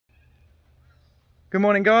Good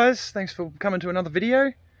morning guys, thanks for coming to another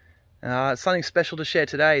video. Something special to share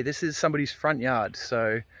today. This is somebody's front yard,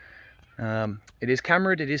 so it is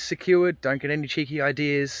cameraed, it is secured, don't get any cheeky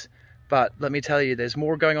ideas, but let me tell you, there's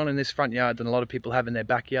more going on in this front yard than a lot of people have in their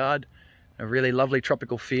backyard. A really lovely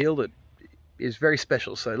tropical feel that is very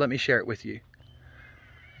special, so let me share it with you.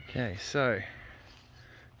 Okay, so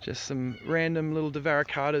just some random little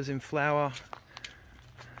divaricatas in flower,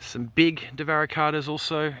 some big divaricatas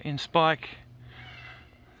also in spike.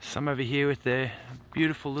 Some over here with their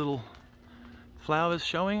beautiful little flowers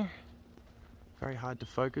showing. Very hard to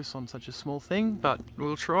focus on such a small thing, but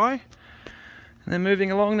we'll try. And then moving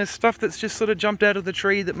along, there's stuff that's just sort of jumped out of the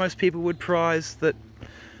tree that most people would prize, that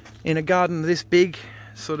in a garden this big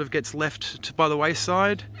sort of gets left by the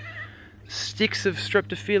wayside. Sticks of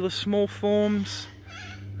Streptophila small forms.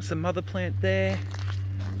 There's a mother plant there.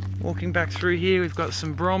 Walking back through here, we've got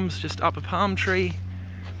some broms just up a palm tree.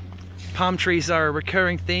 Palm trees are a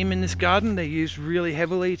recurring theme in this garden. They're used really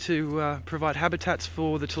heavily to provide habitats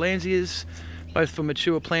for the tillandsias, both for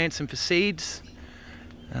mature plants and for seeds.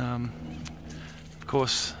 Of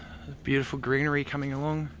course, beautiful greenery coming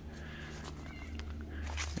along.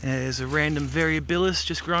 There's a random variabilis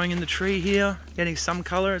just growing in the tree here, getting some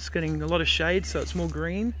colour. It's getting a lot of shade, so it's more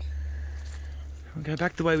green. We'll go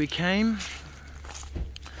back the way we came.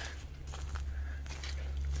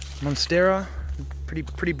 Monstera.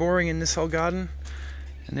 Pretty boring in this whole garden,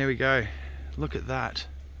 and there we go. Look at that.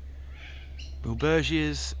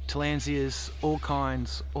 Bilbergias, tillandsias, all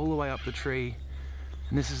kinds, all the way up the tree,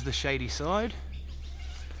 and this is the shady side.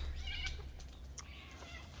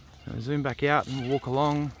 So zoom back out and walk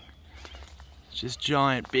along. It's just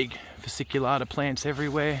giant big fasciculata plants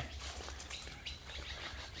everywhere.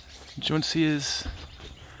 Joinsias,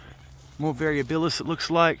 more variabilis it looks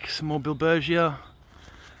like, some more bilbergia.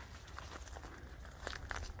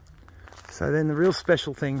 So then the real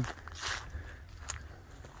special thing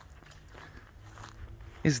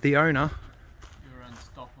is the owner. You're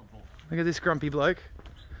unstoppable. Look at this grumpy bloke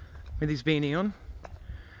with his beanie on.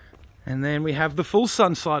 And then we have the full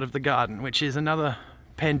sun side of the garden, which is another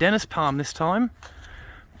pandanus palm this time,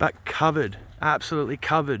 but covered, absolutely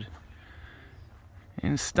covered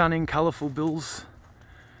in stunning colourful bills,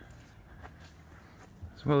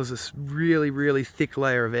 as well as this really thick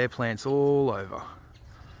layer of air plants all over.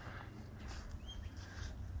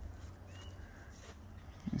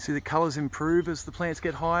 You see the colours improve as the plants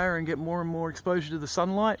get higher and get more and more exposure to the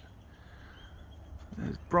sunlight.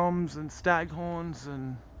 There's broms and staghorns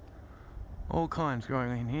and all kinds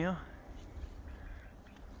growing in here.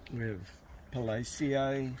 We have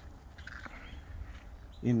Palaceae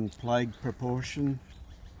in plague proportion,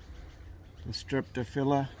 the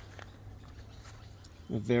Streptophila,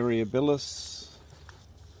 the Variabilis,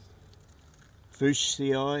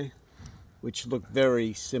 Fuchsiae, which look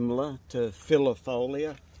very similar to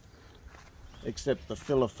Filifolia, except the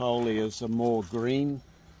Filifolias are more green.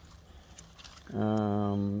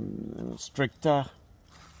 Stricta,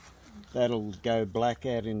 that'll go black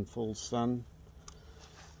out in full sun.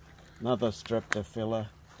 Another Streptophila,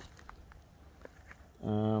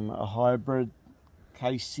 a hybrid,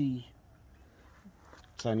 Casey.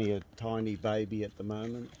 It's only a tiny baby at the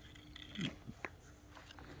moment.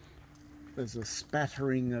 There's a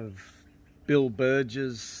spattering of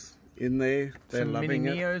bilbergias in there. They're some loving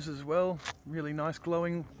mini it. neos as well, really nice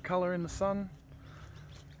glowing colour in the sun.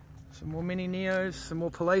 Some more mini neos, some more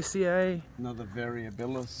Palaceae. Another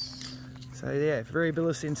Variabilis. So yeah,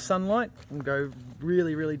 Variabilis in sunlight will go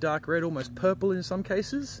really dark red, almost purple in some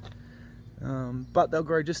cases. But they'll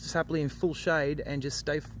grow just as happily in full shade and just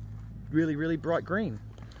stay really bright green.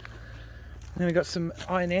 And then we've got some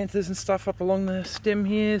ionanthus and stuff up along the stem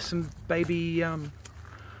here, some baby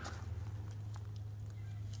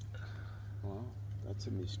Wow, that's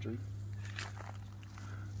a mystery.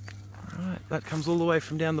 right, that comes all the way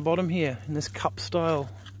from down the bottom here in this cup style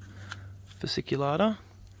fasciculata.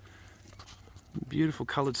 Beautiful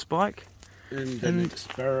coloured spike. And an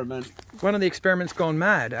experiment. One of the experiments gone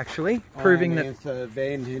mad, actually, proving that.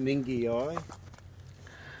 Van Heningii.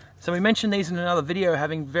 So we mentioned these in another video,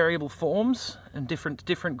 having variable forms and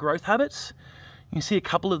different growth habits. You can see a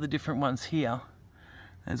couple of the different ones here.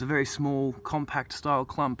 There's a very small, compact style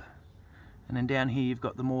clump, and then down here you've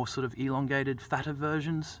got the more sort of elongated, fatter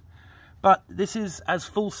versions. But this is as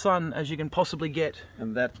full sun as you can possibly get.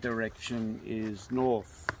 And that direction is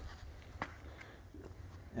north.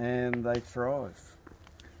 And they thrive.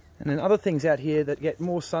 And then other things out here that get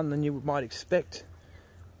more sun than you might expect.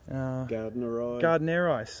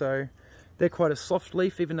 Gardneri. So they're quite a soft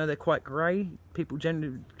leaf, even though they're quite grey. People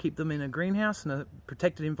generally keep them in a greenhouse in a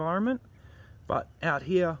protected environment. But out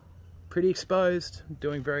here, pretty exposed,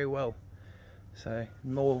 doing very well. So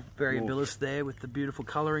more variabilis there with the beautiful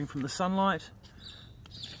colouring from the sunlight.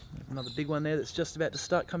 There's another big one there that's just about to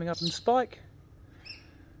start coming up in spike.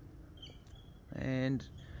 And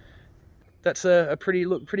that's a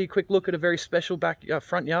pretty quick look at a very special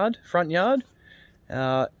front yard.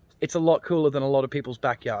 It's a lot cooler than a lot of people's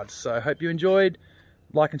backyards. So I hope you enjoyed.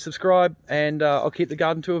 Like and subscribe, and I'll keep the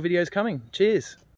garden tour videos coming. Cheers.